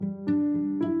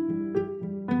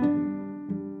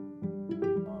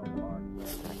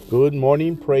Good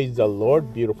morning, praise the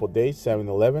Lord. Beautiful day,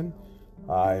 7-Eleven.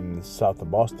 I'm south of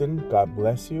Boston. God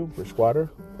bless you, Bridgewater.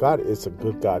 God is a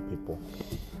good God, people.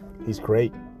 He's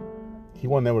great. He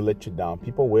will never let you down.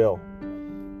 People will,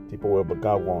 but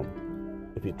God won't.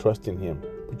 If you trust in Him,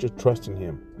 put your trust in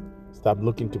Him. Stop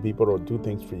looking to people to do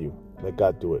things for you. Let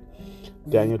God do it.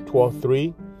 Daniel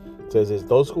 12:3 says, "As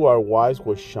those who are wise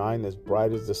will shine as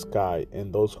bright as the sky,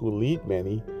 and those who lead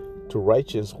many to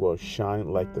righteousness will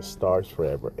shine like the stars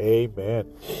forever." Amen.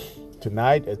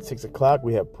 Tonight at 6 o'clock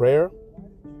we have prayer.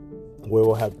 We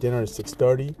will have dinner at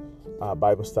 6:30.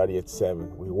 Bible study at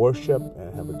 7. We worship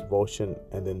and have a devotion,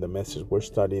 and then the message we're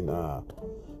studying,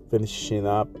 finishing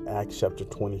up Acts chapter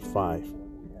 25.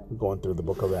 We're going through the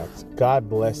book of Acts. God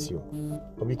bless you.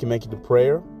 Hope you can make it to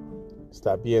prayer.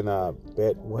 Stop being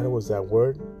bed. What was that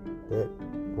word? Bed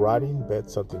rotting. Bed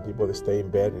something. People that stay in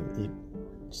bed and eat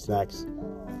snacks.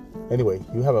 Anyway,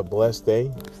 you have a blessed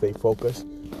day. Stay focused.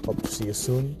 Hope to see you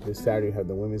soon. This Saturday we have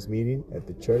the women's meeting at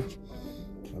the church.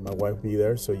 And my wife will be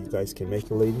there, so you guys can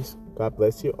make it, ladies. God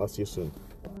bless you. I'll see you soon.